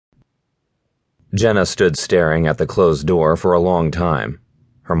Jenna stood staring at the closed door for a long time,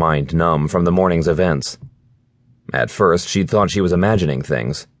 her mind numb from the morning's events. At first, she'd thought she was imagining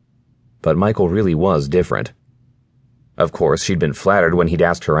things, but Michael really was different. Of course, she'd been flattered when he'd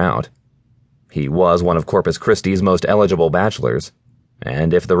asked her out. He was one of Corpus Christi's most eligible bachelors,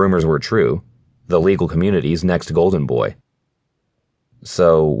 and if the rumors were true, the legal community's next golden boy.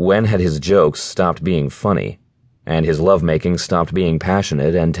 So when had his jokes stopped being funny, and his lovemaking stopped being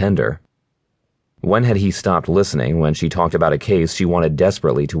passionate and tender? When had he stopped listening when she talked about a case she wanted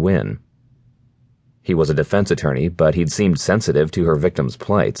desperately to win? He was a defense attorney, but he'd seemed sensitive to her victims'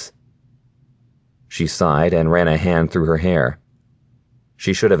 plights. She sighed and ran a hand through her hair.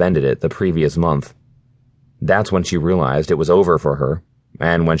 She should have ended it the previous month. That's when she realized it was over for her,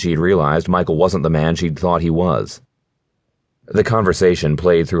 and when she'd realized Michael wasn't the man she'd thought he was. The conversation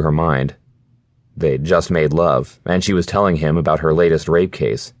played through her mind. They'd just made love, and she was telling him about her latest rape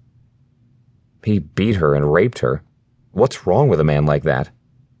case. He beat her and raped her. What's wrong with a man like that?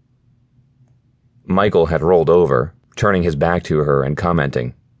 Michael had rolled over, turning his back to her and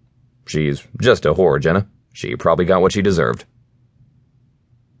commenting, "She's just a whore, Jenna. She probably got what she deserved."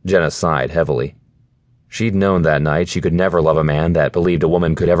 Jenna sighed heavily. She'd known that night she could never love a man that believed a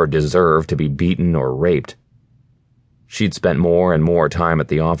woman could ever deserve to be beaten or raped. She'd spent more and more time at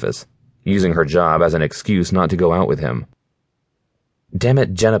the office, using her job as an excuse not to go out with him. Damn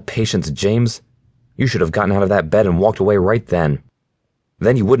it, Jenna Patience James. You should have gotten out of that bed and walked away right then.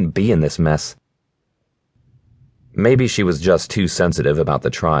 Then you wouldn't be in this mess. Maybe she was just too sensitive about the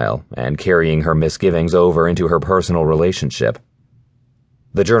trial and carrying her misgivings over into her personal relationship.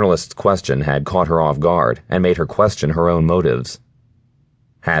 The journalist's question had caught her off guard and made her question her own motives.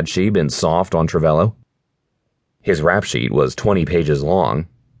 Had she been soft on Travello? His rap sheet was 20 pages long,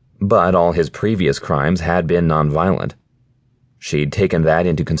 but all his previous crimes had been nonviolent. She'd taken that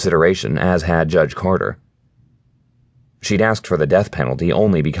into consideration, as had Judge Carter. She'd asked for the death penalty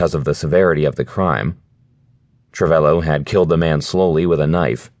only because of the severity of the crime. Travello had killed the man slowly with a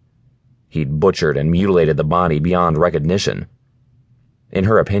knife. He'd butchered and mutilated the body beyond recognition. In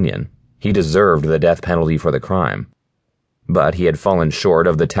her opinion, he deserved the death penalty for the crime, but he had fallen short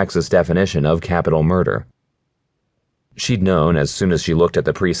of the Texas definition of capital murder. She'd known as soon as she looked at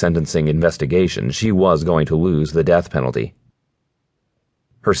the pre-sentencing investigation she was going to lose the death penalty.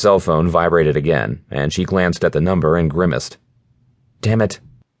 Her cell phone vibrated again, and she glanced at the number and grimaced. Damn it.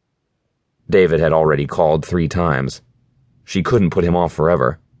 David had already called 3 times. She couldn't put him off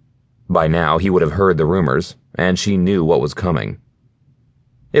forever. By now he would have heard the rumors, and she knew what was coming.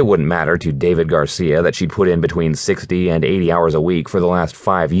 It wouldn't matter to David Garcia that she'd put in between 60 and 80 hours a week for the last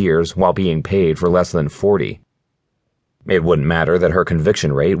 5 years while being paid for less than 40. It wouldn't matter that her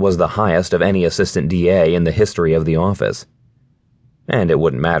conviction rate was the highest of any assistant DA in the history of the office. And it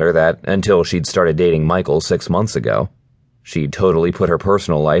wouldn't matter that, until she'd started dating Michael 6 months ago, she'd totally put her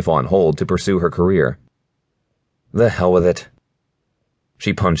personal life on hold to pursue her career. The hell with it.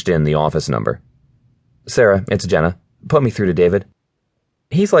 She punched in the office number. Sarah, it's Jenna. Put me through to David.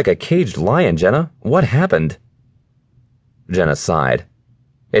 He's like a caged lion, Jenna. What happened? Jenna sighed.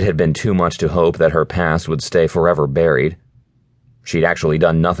 It had been too much to hope that her past would stay forever buried. She'd actually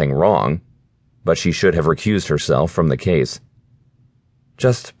done nothing wrong, but she should have recused herself from the case.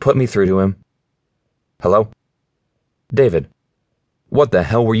 Just put me through to him. Hello? David. What the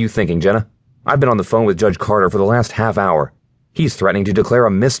hell were you thinking, Jenna? I've been on the phone with Judge Carter for the last half hour. He's threatening to declare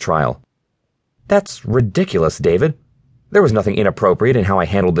a mistrial. That's ridiculous, David. There was nothing inappropriate in how I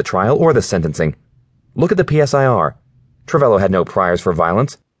handled the trial or the sentencing. Look at the PSIR. Travello had no priors for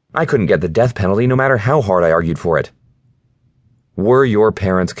violence. I couldn't get the death penalty no matter how hard I argued for it. Were your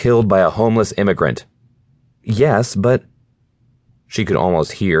parents killed by a homeless immigrant? Yes, but... She could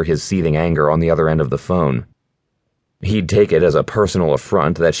almost hear his seething anger on the other end of the phone. He'd take it as a personal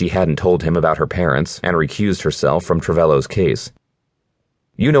affront that she hadn't told him about her parents and recused herself from Travello's case.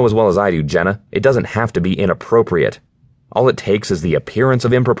 You know as well as I do, Jenna, it doesn't have to be inappropriate. All it takes is the appearance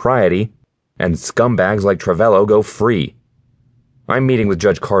of impropriety, and scumbags like Travello go free. I'm meeting with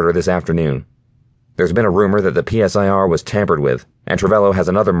Judge Carter this afternoon. There's been a rumor that the PSIR was tampered with, and Travello has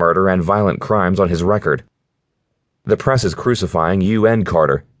another murder and violent crimes on his record. The press is crucifying you and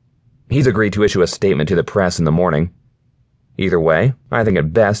Carter. He's agreed to issue a statement to the press in the morning. Either way, I think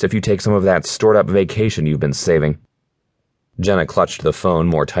it best if you take some of that stored-up vacation you've been saving. Jenna clutched the phone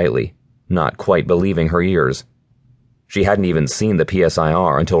more tightly, not quite believing her ears. She hadn't even seen the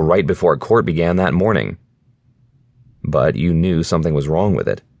PSIR until right before court began that morning. But you knew something was wrong with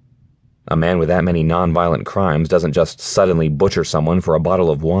it. A man with that many nonviolent crimes doesn't just suddenly butcher someone for a bottle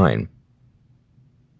of wine.